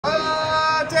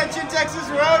Texas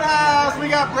Roadhouse. We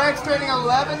got Brex turning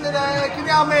 11 today. Can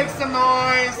y'all make some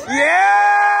noise?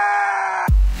 Yeah!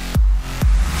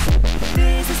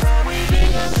 This is how we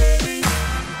begin, baby.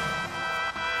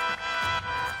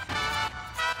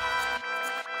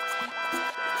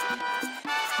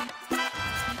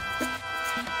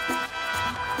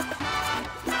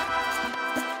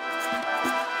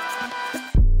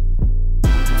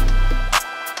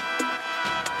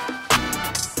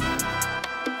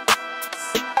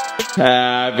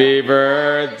 Happy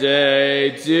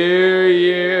birthday to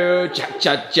you.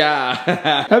 Cha-cha-cha.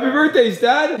 Happy birthday,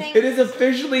 Dad. Thanks. It is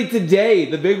officially today,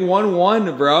 the big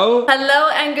 1-1, bro. Hello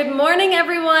and good morning,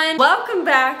 everyone. Welcome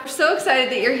back. We're so excited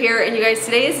that you're here, and you guys,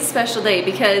 today is a special day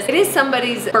because it is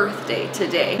somebody's birthday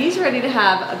today. He's ready to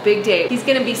have a big day. He's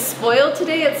gonna be spoiled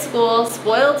today at school,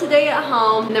 spoiled today at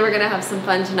home, and then we're gonna have some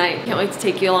fun tonight. Can't wait to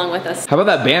take you along with us. How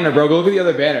about that banner, bro? Go look at the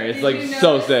other banner. It's like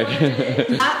so sick.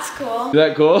 That's cool. Is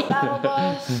that cool?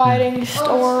 Fighting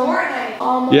storm.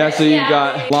 Yeah, so you've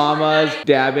got llamas,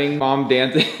 dabbing, mom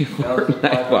dancing,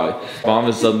 Fortnite. Wow, mom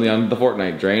is suddenly on the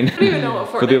Fortnite train. I don't even know what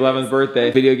Fortnite For the 11th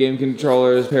birthday. Video game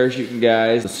controllers, parachuting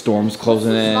guys, the storm's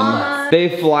closing in.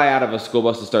 They fly out of a school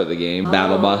bus to start the game.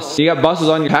 Battle bus. You got buses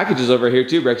on your packages over here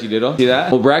too, Brexy Doodle. See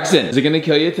that? Well, Brexen, is it gonna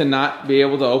kill you to not be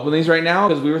able to open these right now?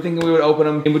 Because we were thinking we would open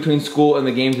them in between school and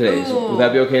the game today. So would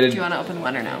that be okay to? Do you want to open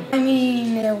one or no? I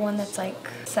mean, they're one that's like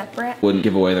separate. Wouldn't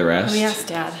give away the rest. Let me ask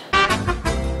Dad.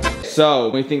 So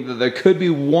we think that there could be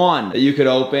one that you could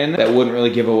open that wouldn't really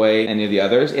give away any of the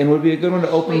others and would be a good one to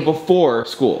open before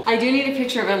school. I do need a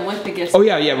picture of him with the gifts. Oh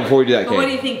yeah, before we do that, But what do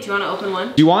Kate. you think? Do you want to open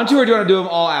one? Do you want to or do you want to do them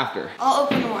all after? I'll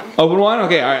open one. Open one?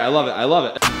 Okay, all right, I love it, I love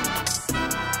it.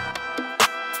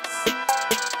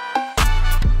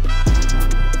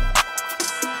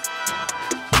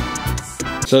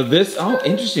 So this, oh,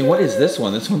 interesting. What is this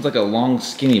one? This one's like a long,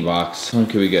 skinny box. This one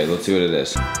could be good. Let's see what it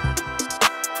is. You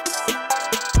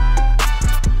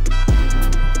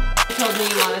told me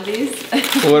you wanted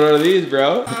these. What are these,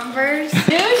 bro? Converse.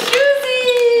 New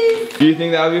shoesies! Do you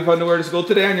think that would be fun to wear to school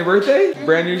today on your birthday?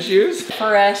 Brand new shoes?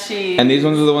 Freshy. And these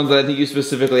ones are the ones that I think you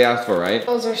specifically asked for, right?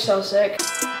 Those are so sick.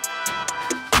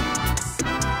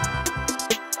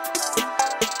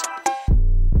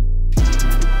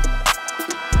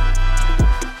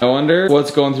 I wonder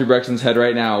what's going through Brexen's head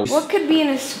right now. What could be in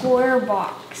a square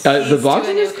box? The Keys box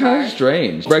to a is new kind car. of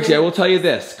strange. Brexy, I will tell you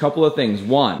this, couple of things.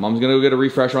 One, mom's gonna go get a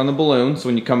refresher on the balloons, so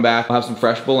when you come back, we'll have some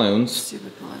fresh balloons.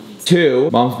 Stupid ones. Two,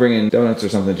 mom's bringing donuts or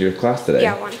something to your class today.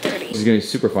 Yeah, 1:30. This is gonna be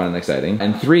super fun and exciting.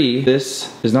 And three,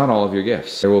 this is not all of your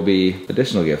gifts. There will be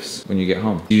additional gifts when you get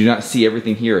home. You do not see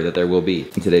everything here that there will be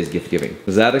in today's gift giving.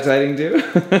 Is that exciting too?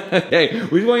 Hey,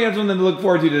 we just want you to have something to look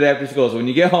forward to today after school. So when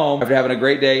you get home, after having a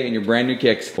great day and your brand new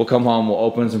kicks, we'll come home, we'll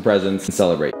open some presents and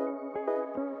celebrate.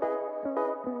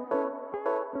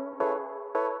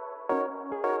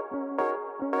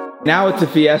 Now it's a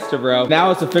fiesta, bro.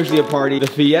 Now it's officially a party. The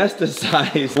fiesta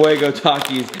size Fuego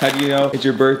Takis. How do you know it's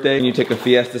your birthday and you take a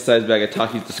fiesta size bag of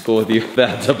Takis to school with you?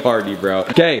 That's a party, bro.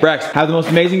 Okay, Brex, have the most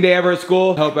amazing day ever at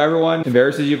school. Hope everyone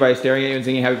embarrasses you by staring at you and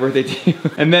singing happy birthday to you.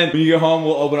 And then when you get home,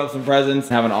 we'll open up some presents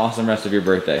and have an awesome rest of your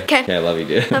birthday. Okay. Okay, I love you,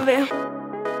 dude. Love you.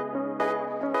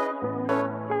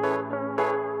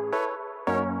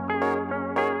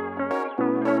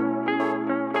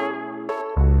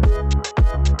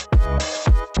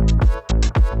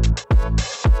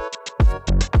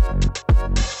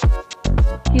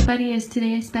 Hey buddy, is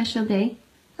today a special day?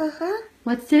 Uh-huh.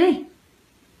 What's today?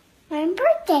 My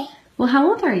birthday. Well, how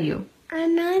old are you?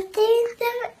 I'm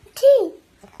 1917.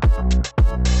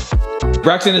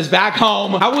 Brexen is back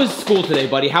home. How was school today,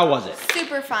 buddy? How was it?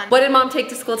 Super fun. What did mom take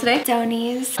to school today?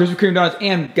 Donies. Krispy Kreme donuts,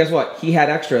 and guess what? He had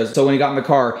extras. So when he got in the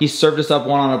car, he served us up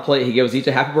one on a plate. He gave us each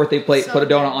a happy birthday plate, put a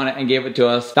donut on it, and gave it to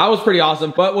us. That was pretty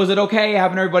awesome. But was it okay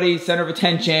having everybody center of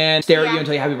attention, stare at you and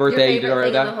tell you happy birthday? You did all right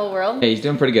with in that? the whole world? Yeah, he's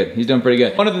doing pretty good. He's doing pretty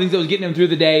good. One of the things that was getting him through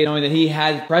the day, knowing that he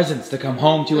had presents to come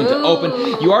home to and to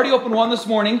open. You already opened one this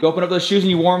morning. You opened up those shoes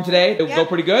and you wore them today. They go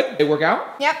pretty good. They work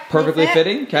out. Yep. Perfectly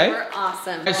fitting. Okay. They were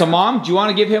awesome. Okay, so mom, do you want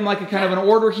to give him like a kind of an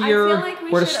order here? I feel like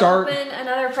we where to should start? open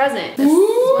another present.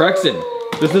 Brexen,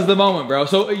 this is the moment, bro.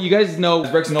 So you guys know,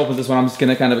 as Brexen opens this one, I'm just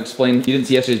gonna kind of explain. You didn't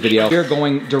see yesterday's video. We're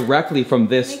going directly from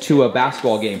this to a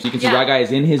basketball game. So you can see Rye Guy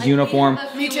is in his uniform.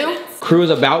 Me too. Crew is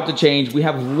about to change. We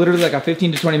have literally like a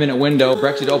 15 to 20 minute window.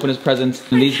 Brexy to open his presents,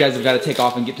 and these guys have got to take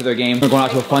off and get to their game. We're going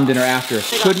out to a fun dinner after.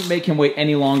 Couldn't make him wait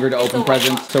any longer to open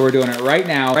presents, so we're doing it right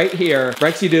now, right here.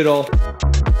 Brexy Doodle.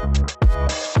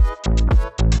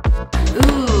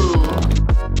 Ooh.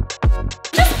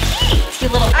 Just peek, you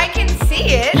little. I can see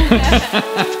it.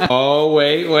 Oh,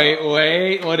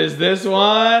 wait. What is this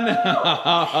one?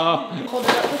 Hold it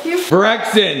up with you.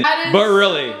 Brexsen. But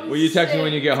really, so will you text me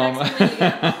when you get home? Look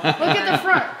at the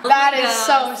front. That is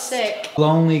so sick.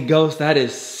 Lonely Ghost, that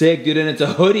is sick, dude, and it's a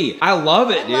hoodie. I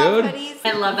love it, dude.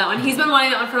 I love that one. He's been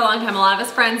wanting that one for a long time. A lot of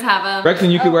his friends have them.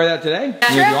 Brexsen, you could wear that today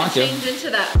if you want to. Change into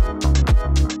that.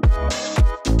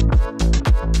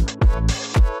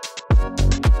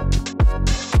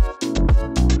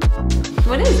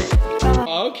 What is it?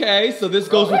 Okay, so this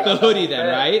goes with the hoodie then,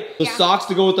 right? The socks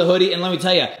to go with the hoodie, and let me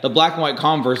tell you, the black and white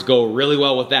Converse go really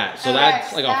well with that. So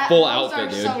that's like a full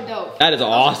outfit, dude. So dope. That is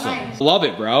awesome. Love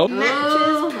it, bro.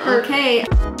 Oh, okay.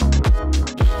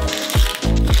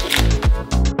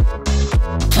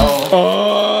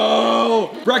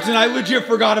 Oh, Brexsen, I legit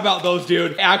forgot about those,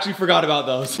 dude. I actually forgot about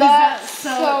those. That's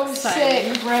so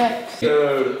sick, Rex.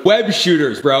 Dude. Web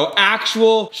shooters, bro.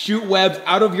 Actual shoot webs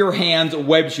out of your hands,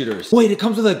 web shooters. Wait, it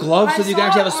comes with a glove so that you can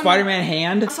actually have a Spider-Man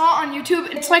hand? I saw it on YouTube.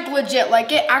 It's like legit.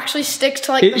 Like it actually sticks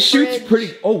to like it the shoots fridge.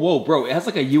 pretty. Oh, whoa, bro. It has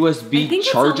like a USB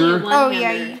charger. Oh yeah.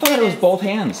 I thought it was both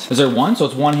hands. Is there one? So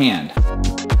it's one hand.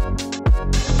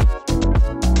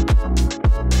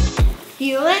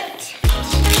 Feel it?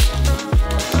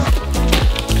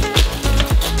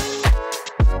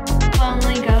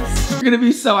 Lonely Ghost. You're gonna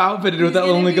be so outfitted with that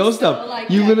Lonely Ghost stuff.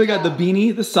 You literally got the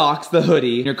beanie, the socks, the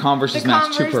hoodie, and your Converses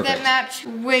match too perfect. That match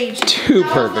way too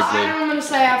perfectly. I'm gonna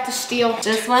say I have to steal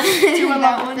This one? two of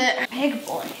that one. Big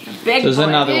boy. Big There's boy.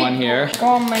 another one here. Go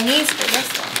on my knees for this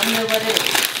one. I wonder what it is.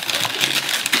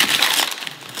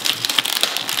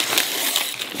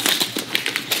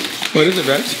 What is it,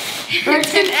 Rex?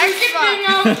 Brexsen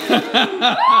Xbox.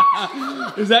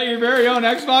 Is that your very own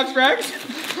Xbox, Rex?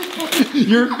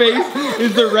 Your face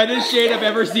is the reddest shade I've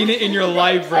ever seen it in your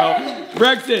life, bro.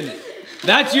 Brexsen,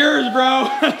 that's yours, bro.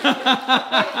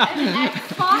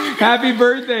 Happy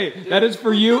birthday. That is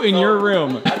for you in your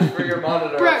room. That's for your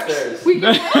monitor upstairs. We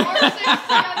can play R6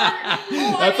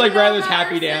 together. That's like Riley's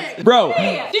happy dance. Bro.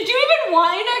 Did you even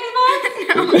want an Xbox?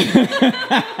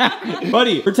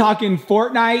 Buddy, we're talking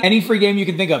Fortnite, any free game you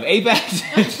can think of. Apex.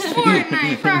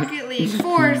 Fortnite, Rocket League,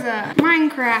 Forza,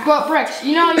 Minecraft. But Brex,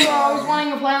 you know how you were always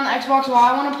wanting to play on the Xbox while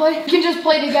I want to play? We can just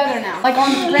play together now. Like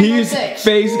on Rainbow His Six.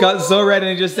 face got so red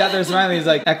and he just sat there smiling. He's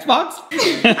like, Xbox?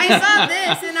 I saw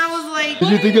this and I was like, Did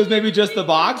you think it was maybe just the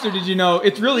box, or did you know?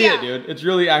 It's really it, dude. It's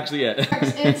really actually it.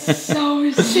 It's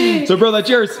so sick. So bro, that's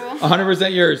yours.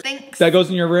 100% yours. Thanks. That goes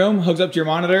in your room, hooks up to your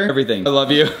monitor, everything. I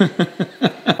love you.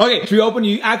 Okay, should we open?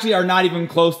 You actually are not even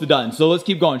close to done. So let's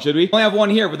keep going, should we? We only have one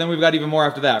here, but then we've got even more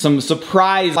after that. Some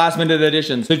surprise last minute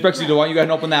additions. So Brex, do I want you go ahead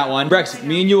and open that one? Brex,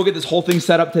 me and you will get this whole thing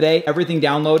set up today. Everything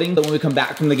downloading, so when we come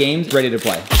back from the games, ready to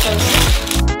play.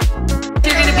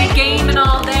 You're gonna be gaming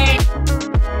all day.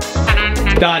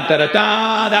 Dun, da, da,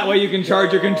 da. That way you can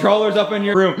charge your controllers up in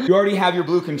your room. You already have your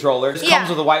blue controller. This comes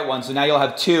with a white one, so now you'll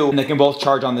have two, and they can both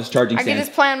charge on this charging I stand. can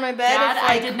just play on my bed. Dad, It's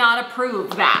I like, did not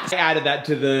approve that. I added that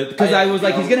to the, because I was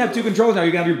like, he's gonna have two controllers now.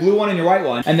 You're gonna have your blue one and your white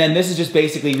one. And then this is just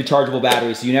basically rechargeable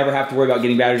batteries, so you never have to worry about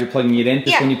getting batteries or plugging it in.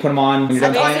 Just when you put them on, when you're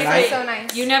done playing at night, so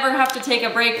nice. You never have to take a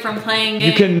break from playing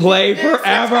games. you can play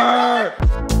forever.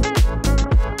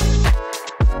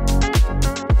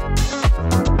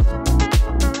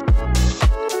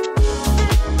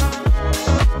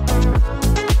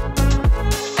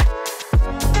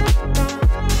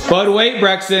 But wait,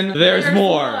 Brexsen, there's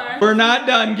more. We're not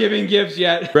done giving gifts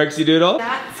yet. Brexy Doodle?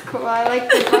 That's cool. I like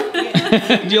the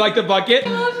bucket. Do you like the bucket?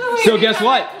 So guess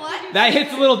what? That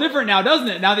hits a little different now, doesn't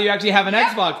it? Now that you actually have an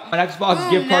Xbox. An Xbox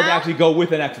gift card to actually go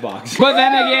with an Xbox. But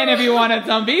then again, if you wanted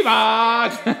some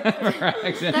V-Box.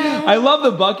 I love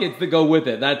the buckets that go with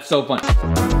it. That's so fun.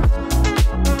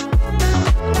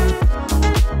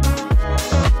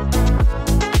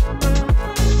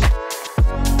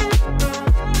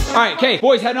 All right, okay,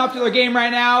 boys, heading off to the game right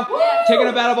now. Taking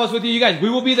a battle bus with you guys. We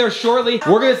will be there shortly.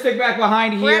 We're gonna stick back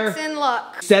behind here. Brexsen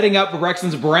luck. Setting up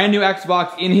Brexsen's brand new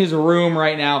Xbox in his room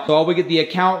right now. So while we get the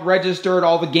account registered,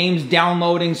 all the games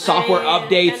downloading, software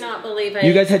updates. I cannot believe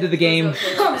You guys head to the game.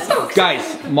 So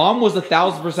Guys, Mom was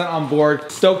 1,000% on board,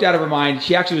 stoked out of her mind.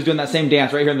 She actually was doing that same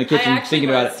dance right here in the kitchen, thinking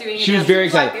about it. She was very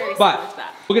excited. But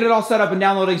we'll get it all set up and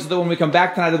downloading so that when we come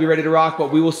back tonight, it'll be ready to rock.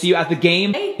 But we will see you at the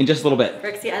game in just a little bit.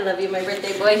 Brexie, I love you, my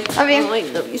birthday boy. Love you. Oh, I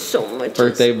love you so much.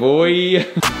 Birthday boy.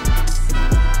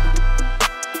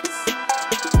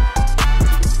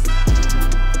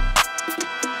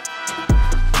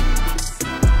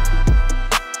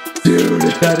 Dude,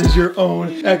 That is your own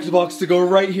Xbox to go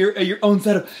right here at your own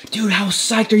setup. Dude, how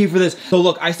psyched are you for this? So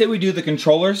look, I say we do the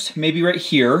controllers, maybe right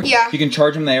here. Yeah. You can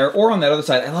charge them there or on that other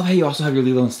side. I love how you also have your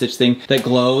Lilo and Stitch thing that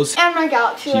glows. And my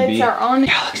galaxy lights are on.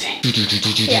 Galaxy.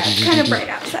 Yeah, it's kind of bright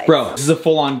outside. Bro, this is a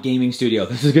full-on gaming studio.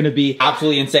 This is gonna be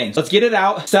absolutely insane. So let's get it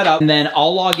out, set up, and then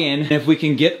I'll log in. And if we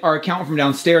can get our account from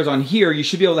downstairs on here, you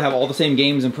should be able to have all the same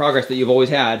games in progress that you've always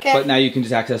had. Okay. But now you can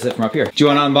just access it from up here. Do you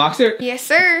wanna unbox it? Yes,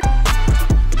 sir.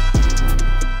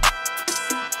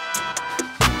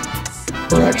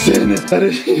 Brexsen, that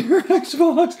is your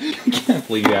Xbox. I can't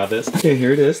believe you have this. Okay,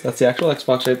 here it is. That's the actual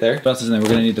Xbox right there. What else is in there? We're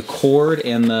gonna need the cord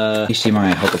and the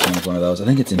HDMI. I hope it comes with one of those. I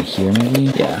think it's in here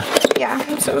maybe. Yeah.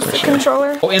 Yeah, so it's the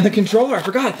controller. Oh, and the controller, I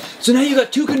forgot. So now you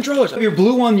got two controllers. Your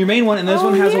blue one, your main one, and this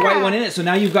one has a white one in it. So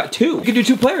now you've got two. You can do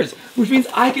two players, which means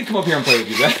I could come up here and play with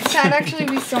you guys. That'd actually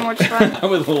be so much fun. I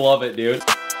would love it, dude.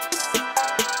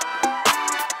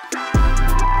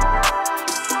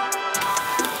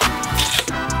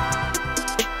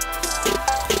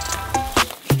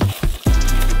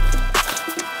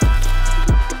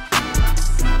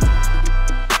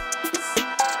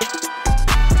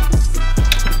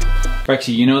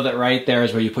 Brexie, you know that right there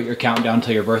is where you put your countdown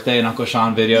till your birthday and Uncle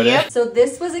Sean videoed it? So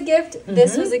this was a gift,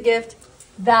 this was a gift,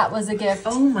 that was a gift.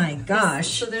 Oh my gosh.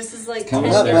 So this is like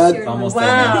Almost there. Almost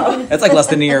Wow. there. That's like less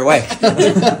than a year away.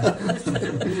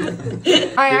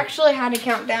 I actually had a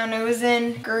countdown. It was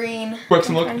in green.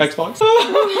 Brexsen, look, Xbox.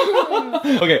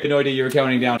 Okay, I had no idea you were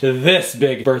counting down to this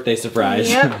big birthday surprise.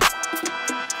 Yep.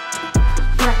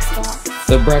 Xbox.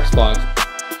 The Brexbox.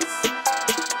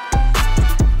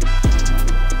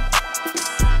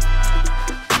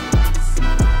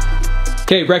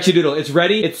 Okay, Brexie Doodle, it's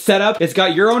ready, it's set up, it's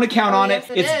got your own account on it, Yes,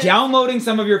 it it's is. downloading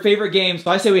some of your favorite games. So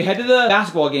I say we head to the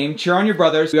basketball game, cheer on your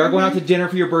brothers. We are going out to dinner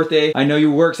for your birthday. I know you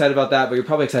were excited about that, but you're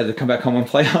probably excited to come back home and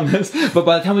play on this. But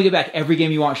by the time we get back, every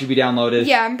game you want should be downloaded.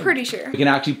 Yeah, I'm pretty sure. We can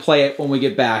actually play it when we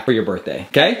get back for your birthday,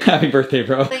 okay? Happy birthday,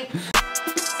 bro. Thanks.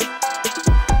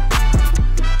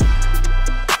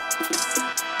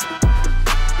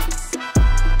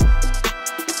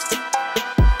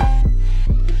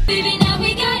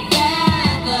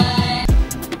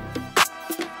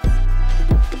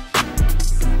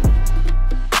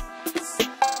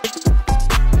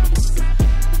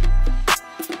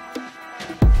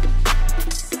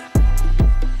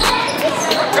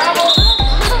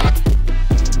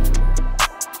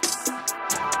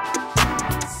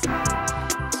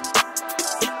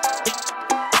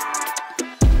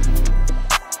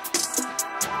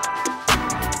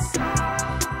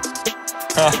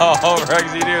 Oh,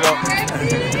 Brexie Doodle.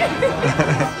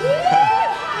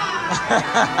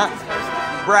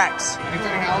 Brex.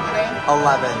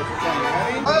 11.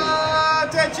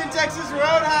 Attention Texas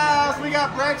Roadhouse. We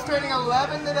got Brex turning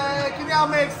 11 today. Can y'all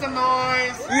make some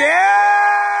noise?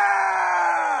 Yeah!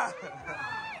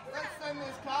 Let's send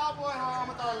this cowboy home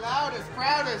with our loudest,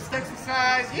 proudest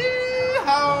exercise.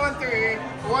 Yee-haw on 3.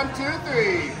 1, 2,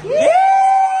 3. Yeah!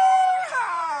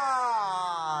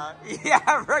 Yeah,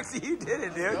 Brexie, you did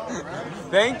it, dude.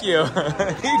 Thank you.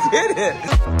 He did it.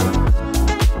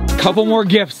 Couple more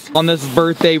gifts on this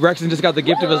birthday. Brexsen just got the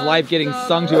gift of his life getting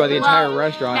sung to by the entire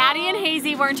restaurant. Maddie and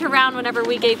Hazy weren't around whenever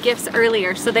we gave gifts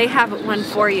earlier, so they have one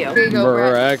for you. Here you go,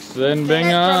 Brett. Brexsen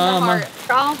Bingham.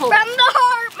 I'll hold From the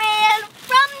heart, man!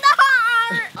 From the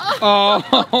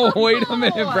heart! Oh, wait a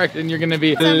minute, Brexsen. You're gonna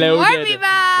be loaded. Barbie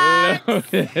bags!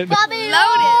 Loaded. Bobby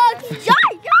loaded!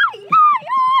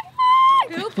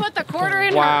 Who put the quarter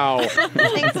in Wow.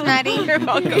 Thanks, Maddie. You're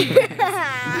welcome.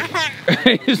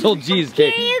 Hazel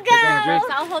cheesecake. Here you go.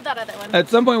 I'll hold that other one. At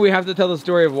some point, we have to tell the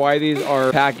story of why these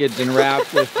are packaged and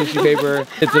wrapped with tissue paper.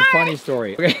 It's a funny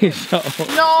story. Okay, so.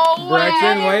 No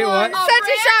Brexsen, wait, what? Such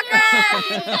a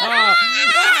shocker!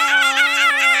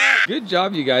 Good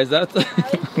job, you guys. That's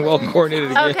well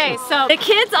coordinated. Okay, so the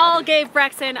kids all gave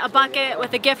Brexsen a bucket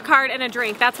with a gift card and a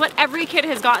drink. That's what every kid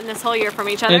has gotten this whole year from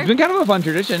each other. And it's been kind of a fun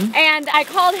tradition. And I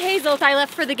called Hazel, I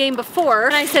left for the game before,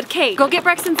 and I said, Kate, go get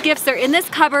Brexsen's gifts. They're in this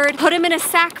cupboard. Put them in a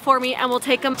sack for me, and we'll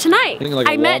take them tonight. Like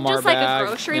I meant just like a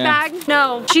grocery bag.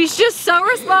 No, she's just so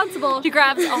responsible. She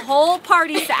grabs a whole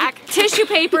party sack, tissue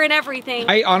paper and everything.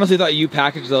 I honestly thought you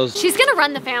packaged those. She's gonna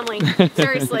run the family,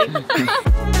 seriously.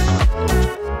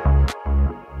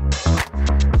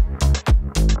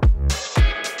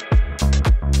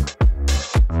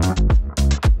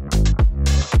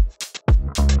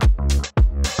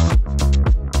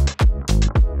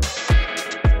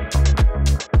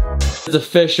 It's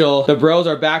official. The bros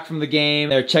are back from the game.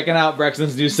 They're checking out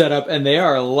Brexsen's new setup and they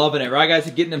are loving it. Right,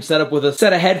 guys? Getting him set up with a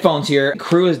set of headphones here.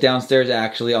 Crew is downstairs,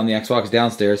 actually, on the Xbox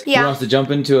downstairs. Yeah. He wants to jump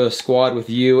into a squad with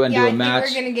you and do a match. I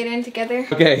think we're gonna get in together.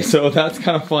 Okay, so that's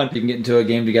kind of fun. You can get into a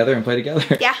game together and play together.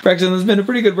 Yeah. Brexsen, this has been a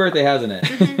pretty good birthday, hasn't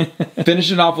it?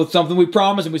 Finishing off with something we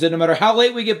promised, and we said no matter how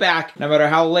late we get back, no matter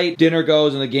how late dinner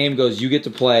goes and the game goes, you get to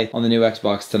play on the new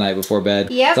Xbox tonight before bed.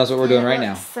 Yep. So that's what we're doing right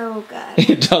now. So good.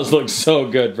 It does look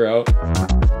so good, bro.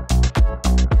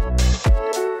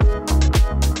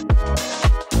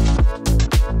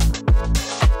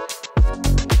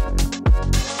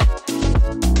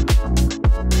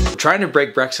 Trying to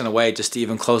break Brexsen away just to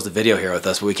even close the video here with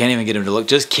us, but we can't even get him to look.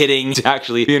 Just kidding. He's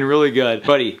actually being really good.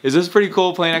 Buddy, is this pretty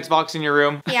cool playing Xbox in your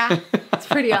room? Yeah. It's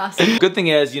pretty awesome. Good thing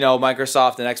is, you know,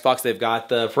 Microsoft and Xbox, they've got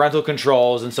the parental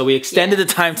controls, and so we extended the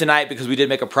time tonight because we did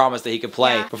make a promise that he could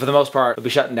play. Yeah. But for the most part, we'll be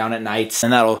shutting down at nights,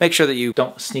 and that'll make sure that you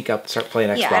don't sneak up and start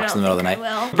playing Xbox in the middle of the night.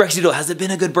 Brexsen, has it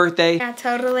been a good birthday? Yeah,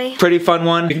 totally. Pretty fun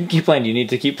one. You can keep playing. Do you need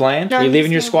to keep playing? No, Are you I'm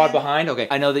leaving your just squad gonna behind? Okay.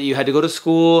 I know that you had to go to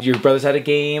school. Your brothers had a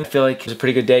game. I feel like it was a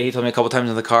pretty good day. He told me a couple times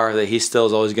in the car that he still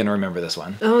is always going to remember this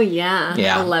one. Oh yeah.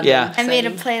 Yeah. 11. Yeah. I made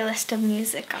a playlist of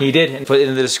music. He did, and put it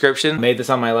in the description. Made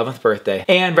this on my 11th birthday.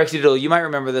 And Brexsen, you might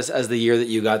remember this as the year that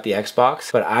you got the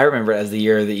Xbox, but I remember it as the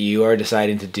year that you are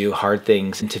deciding to do hard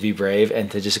things and to be brave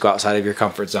and to just go outside of your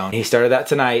comfort zone. He started that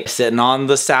tonight, sitting on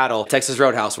the saddle, Texas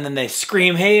Roadhouse, and then they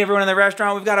scream, "Hey, everyone in the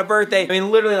restaurant, we've got a birthday." I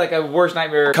mean, literally like a worst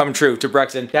nightmare come true to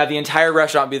Brexsen. To have the entire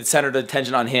restaurant be the center of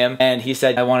attention on him, and he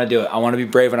said, "I want to do it. I want to be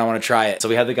brave and I want to try it." So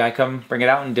we had the guy come bring it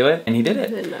out and do it, and he did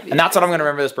it. And that's what I'm gonna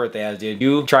remember this birthday as, dude.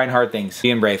 You trying hard things,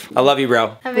 being brave. I love you,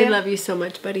 bro. We love you so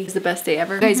much, buddy. It's the best day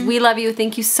ever. Guys, we love you.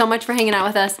 Thank you so much for hanging out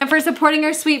with us and for supporting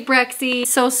our sweet Brexie.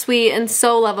 So sweet and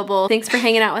so lovable. Thanks for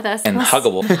hanging out with us. And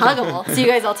huggable. Huggable. See you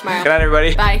guys all tomorrow. Good night,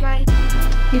 everybody. Bye. Bye.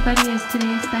 Hey, buddy, is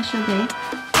today a special day?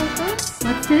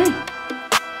 What's today?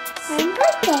 My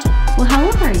birthday. Well, how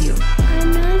old are you?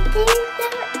 I'm 19.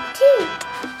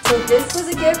 So this was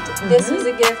a gift, this was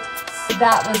a gift,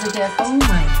 that was a gift. Oh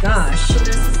my gosh.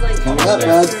 This is like, Almost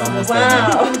there.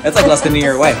 Wow. That's like less than a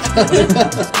year away.